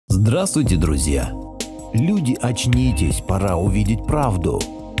Здравствуйте, друзья! Люди, очнитесь, пора увидеть правду.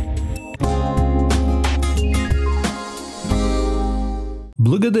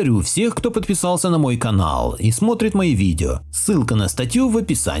 Благодарю всех, кто подписался на мой канал и смотрит мои видео. Ссылка на статью в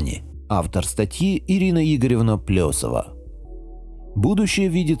описании. Автор статьи Ирина Игоревна Плесова. Будущее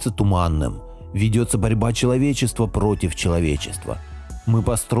видится туманным. Ведется борьба человечества против человечества. Мы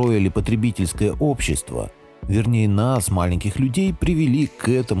построили потребительское общество. Вернее, нас, маленьких людей, привели к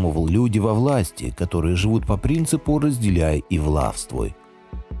этому люди во власти, которые живут по принципу «разделяй и властвуй».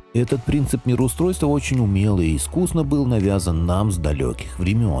 Этот принцип мироустройства очень умело и искусно был навязан нам с далеких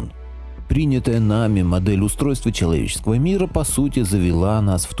времен. Принятая нами модель устройства человеческого мира по сути завела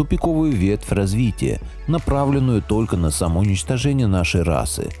нас в тупиковую ветвь развития, направленную только на самоуничтожение нашей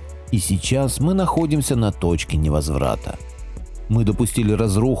расы. И сейчас мы находимся на точке невозврата. Мы допустили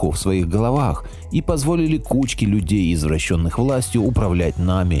разруху в своих головах и позволили кучке людей, извращенных властью, управлять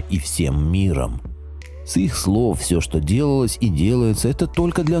нами и всем миром. С их слов, все, что делалось и делается, это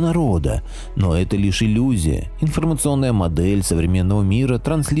только для народа, но это лишь иллюзия, информационная модель современного мира,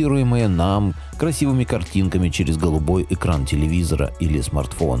 транслируемая нам красивыми картинками через голубой экран телевизора или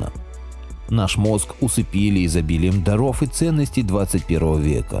смартфона. Наш мозг усыпили изобилием даров и ценностей 21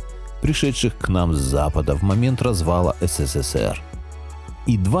 века, пришедших к нам с Запада в момент развала СССР.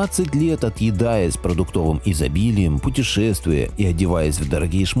 И 20 лет отъедаясь продуктовым изобилием, путешествуя и одеваясь в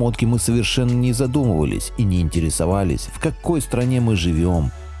дорогие шмотки, мы совершенно не задумывались и не интересовались, в какой стране мы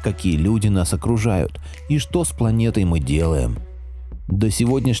живем, какие люди нас окружают и что с планетой мы делаем. До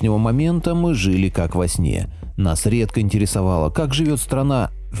сегодняшнего момента мы жили как во сне. Нас редко интересовало, как живет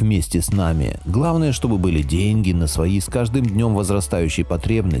страна вместе с нами. Главное, чтобы были деньги на свои с каждым днем возрастающие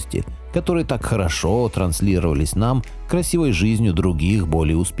потребности, которые так хорошо транслировались нам красивой жизнью других,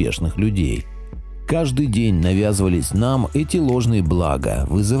 более успешных людей. Каждый день навязывались нам эти ложные блага,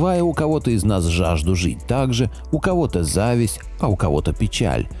 вызывая у кого-то из нас жажду жить так же, у кого-то зависть, а у кого-то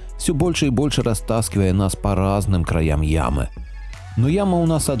печаль, все больше и больше растаскивая нас по разным краям ямы. Но яма у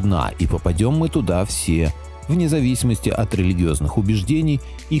нас одна, и попадем мы туда все, вне зависимости от религиозных убеждений,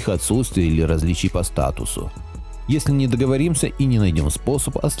 их отсутствия или различий по статусу. Если не договоримся и не найдем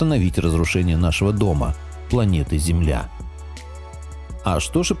способ остановить разрушение нашего дома, планеты Земля. А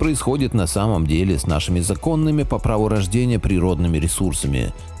что же происходит на самом деле с нашими законными по праву рождения природными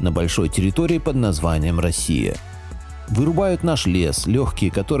ресурсами на большой территории под названием Россия? Вырубают наш лес,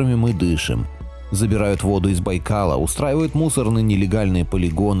 легкие которыми мы дышим, забирают воду из Байкала, устраивают мусорные нелегальные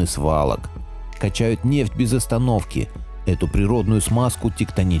полигоны свалок, качают нефть без остановки, эту природную смазку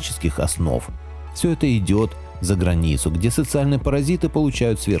тектонических основ. Все это идет за границу, где социальные паразиты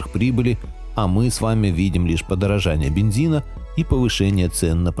получают сверхприбыли, а мы с вами видим лишь подорожание бензина и повышение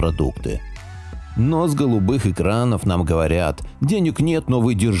цен на продукты. Но с голубых экранов нам говорят: денег нет, но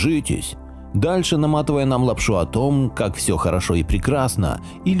вы держитесь. Дальше наматывая нам лапшу о том, как все хорошо и прекрасно,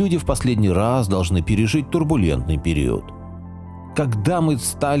 и люди в последний раз должны пережить турбулентный период. Когда мы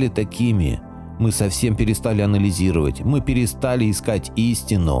стали такими? Мы совсем перестали анализировать, мы перестали искать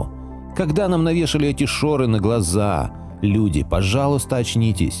истину. Когда нам навешали эти шоры на глаза? Люди, пожалуйста,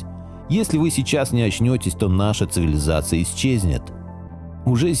 очнитесь. Если вы сейчас не очнетесь, то наша цивилизация исчезнет.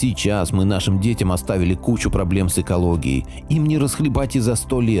 Уже сейчас мы нашим детям оставили кучу проблем с экологией. Им не расхлебать и за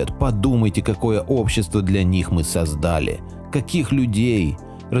 100 лет. Подумайте, какое общество для них мы создали. Каких людей,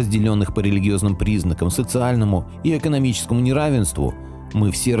 разделенных по религиозным признакам, социальному и экономическому неравенству.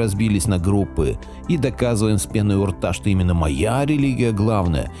 Мы все разбились на группы и доказываем с пеной у рта, что именно моя религия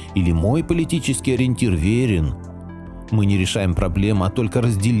главная или мой политический ориентир верен. Мы не решаем проблем, а только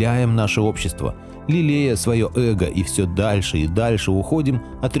разделяем наше общество, лелея свое эго, и все дальше и дальше уходим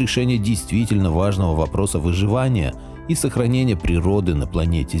от решения действительно важного вопроса выживания и сохранения природы на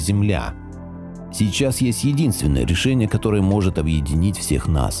планете Земля. Сейчас есть единственное решение, которое может объединить всех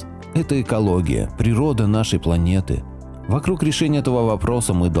нас. Это экология, природа нашей планеты. Вокруг решения этого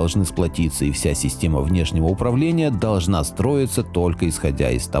вопроса мы должны сплотиться, и вся система внешнего управления должна строиться только исходя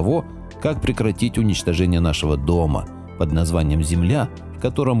из того, как прекратить уничтожение нашего дома под названием Земля, в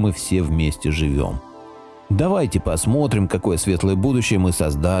котором мы все вместе живем. Давайте посмотрим, какое светлое будущее мы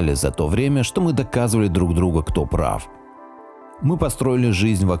создали за то время, что мы доказывали друг другу, кто прав. Мы построили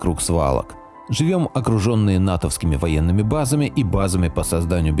жизнь вокруг свалок. Живем окруженные натовскими военными базами и базами по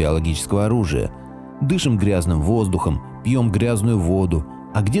созданию биологического оружия. Дышим грязным воздухом, пьем грязную воду.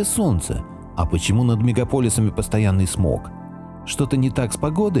 А где солнце? А почему над мегаполисами постоянный смог? Что-то не так с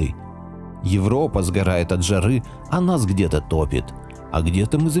погодой? Европа сгорает от жары, а нас где-то топит. А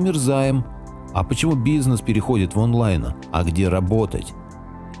где-то мы замерзаем. А почему бизнес переходит в онлайн? А где работать?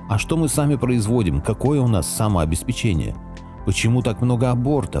 А что мы сами производим? Какое у нас самообеспечение? Почему так много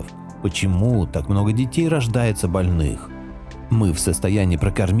абортов? Почему так много детей рождается больных? Мы в состоянии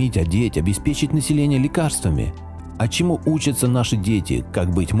прокормить, одеть, обеспечить население лекарствами. А чему учатся наши дети?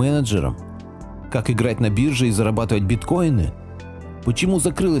 Как быть менеджером? Как играть на бирже и зарабатывать биткоины? Почему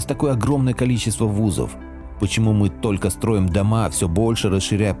закрылось такое огромное количество вузов? Почему мы только строим дома, все больше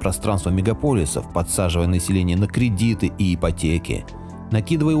расширяя пространство мегаполисов, подсаживая население на кредиты и ипотеки,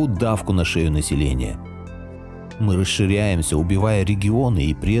 накидывая удавку на шею населения? Мы расширяемся, убивая регионы,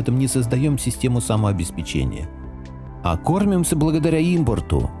 и при этом не создаем систему самообеспечения. А кормимся благодаря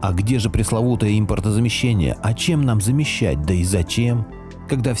импорту. А где же пресловутое импортозамещение? А чем нам замещать? Да и зачем?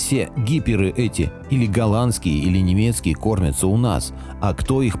 Когда все гиперы эти, или голландские, или немецкие, кормятся у нас. А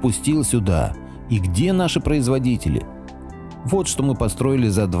кто их пустил сюда? И где наши производители? Вот что мы построили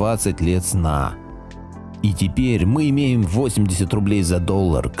за 20 лет сна. И теперь мы имеем 80 рублей за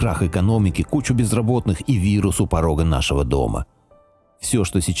доллар, крах экономики, кучу безработных и вирус у порога нашего дома. Все,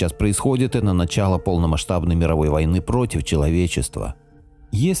 что сейчас происходит, это начало полномасштабной мировой войны против человечества.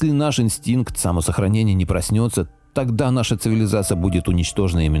 Если наш инстинкт самосохранения не проснется, тогда наша цивилизация будет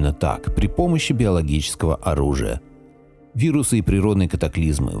уничтожена именно так, при помощи биологического оружия. Вирусы и природные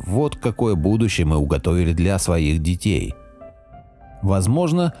катаклизмы – вот какое будущее мы уготовили для своих детей.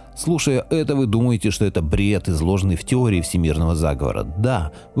 Возможно, слушая это, вы думаете, что это бред, изложенный в теории всемирного заговора.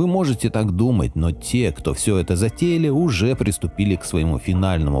 Да, вы можете так думать, но те, кто все это затеяли, уже приступили к своему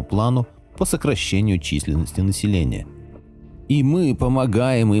финальному плану по сокращению численности населения. И мы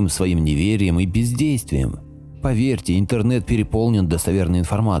помогаем им своим неверием и бездействием. Поверьте, интернет переполнен достоверной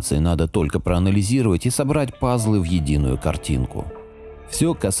информацией, надо только проанализировать и собрать пазлы в единую картинку.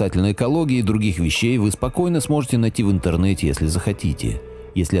 Все касательно экологии и других вещей вы спокойно сможете найти в интернете, если захотите,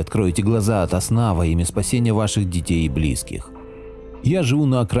 если откроете глаза ото сна во имя спасения ваших детей и близких. Я живу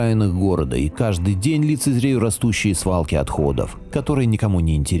на окраинах города и каждый день лицезрею растущие свалки отходов, которые никому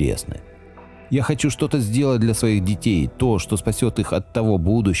не интересны. Я хочу что-то сделать для своих детей, то, что спасет их от того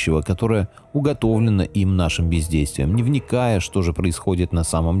будущего, которое уготовлено им нашим бездействием, не вникая, что же происходит на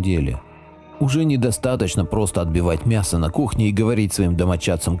самом деле. Уже недостаточно просто отбивать мясо на кухне и говорить своим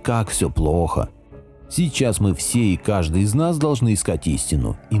домочадцам, как все плохо. Сейчас мы все и каждый из нас должны искать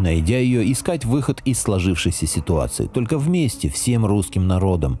истину, и, найдя ее, искать выход из сложившейся ситуации, только вместе, всем русским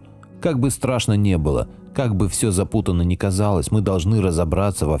народом. Как бы страшно не было, как бы все запутанно ни казалось, мы должны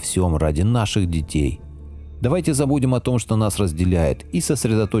разобраться во всем ради наших детей. Давайте забудем о том, что нас разделяет, и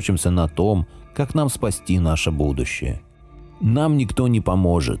сосредоточимся на том, как нам спасти наше будущее. Нам никто не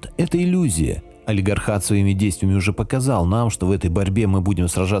поможет. Это иллюзия. Олигархат своими действиями уже показал нам, что в этой борьбе мы будем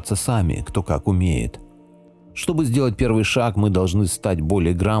сражаться сами, кто как умеет. Чтобы сделать первый шаг, мы должны стать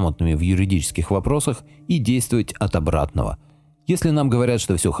более грамотными в юридических вопросах и действовать от обратного. Если нам говорят,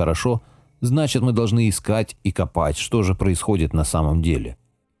 что все хорошо, значит мы должны искать и копать, что же происходит на самом деле.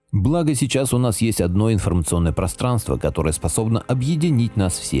 Благо сейчас у нас есть одно информационное пространство, которое способно объединить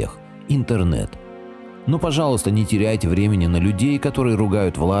нас всех – интернет. Но, пожалуйста, не теряйте времени на людей, которые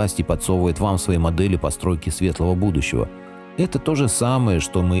ругают власть и подсовывают вам свои модели постройки светлого будущего. Это то же самое,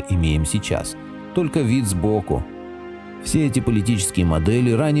 что мы имеем сейчас, только вид сбоку. Все эти политические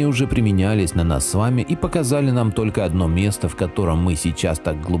модели ранее уже применялись на нас с вами и показали нам только одно место, в котором мы сейчас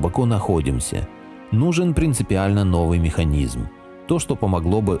так глубоко находимся. Нужен принципиально новый механизм. То, что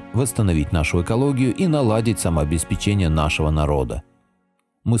помогло бы восстановить нашу экологию и наладить самообеспечение нашего народа.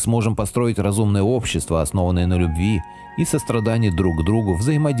 Мы сможем построить разумное общество, основанное на любви и сострадании друг к другу,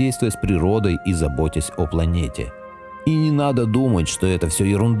 взаимодействуя с природой и заботясь о планете. И не надо думать, что это все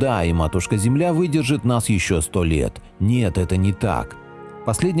ерунда, и матушка Земля выдержит нас еще 100 лет. Нет, это не так.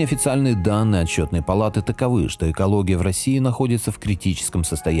 Последние официальные данные отчетной палаты таковы, что экология в России находится в критическом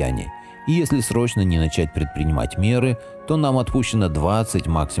состоянии. И если срочно не начать предпринимать меры, то нам отпущено 20,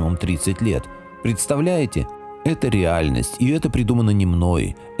 максимум 30 лет. Представляете? Это реальность, и это придумано не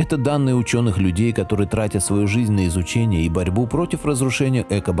мной. Это данные ученых людей, которые тратят свою жизнь на изучение и борьбу против разрушения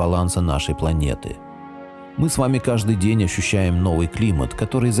экобаланса нашей планеты. Мы с вами каждый день ощущаем новый климат,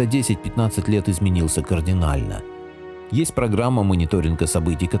 который за 10-15 лет изменился кардинально. Есть программа мониторинга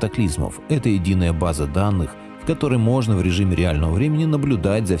событий катаклизмов. Это единая база данных, в которой можно в режиме реального времени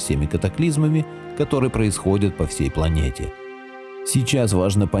наблюдать за всеми катаклизмами, которые происходят по всей планете. Сейчас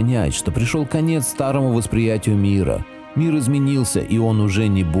важно понять, что пришел конец старому восприятию мира. Мир изменился, и он уже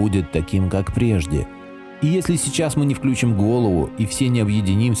не будет таким, как прежде. И если сейчас мы не включим голову и все не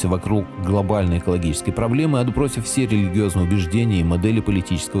объединимся вокруг глобальной экологической проблемы, отбросив все религиозные убеждения и модели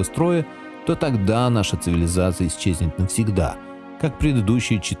политического строя, то тогда наша цивилизация исчезнет навсегда, как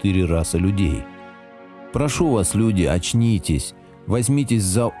предыдущие 4 расы людей. Прошу вас, люди, очнитесь, возьмитесь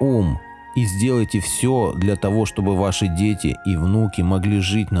за ум. и сделайте все для того, чтобы ваши дети и внуки могли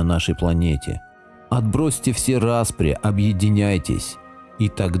жить на нашей планете. Отбросьте все распри, объединяйтесь, и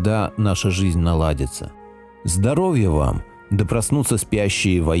тогда наша жизнь наладится. Здоровья вам, да проснутся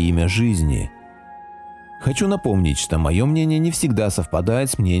спящие во имя жизни. Хочу напомнить, что мое мнение не всегда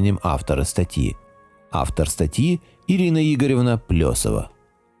совпадает с мнением автора статьи. Автор статьи – Ирина Игоревна Плесова.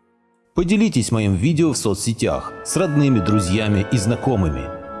 Поделитесь моим видео в соцсетях с родными, друзьями и знакомыми.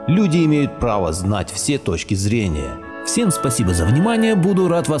 Люди имеют право знать все точки зрения. Всем спасибо за внимание, буду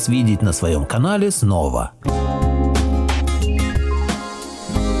рад вас видеть на своем канале снова.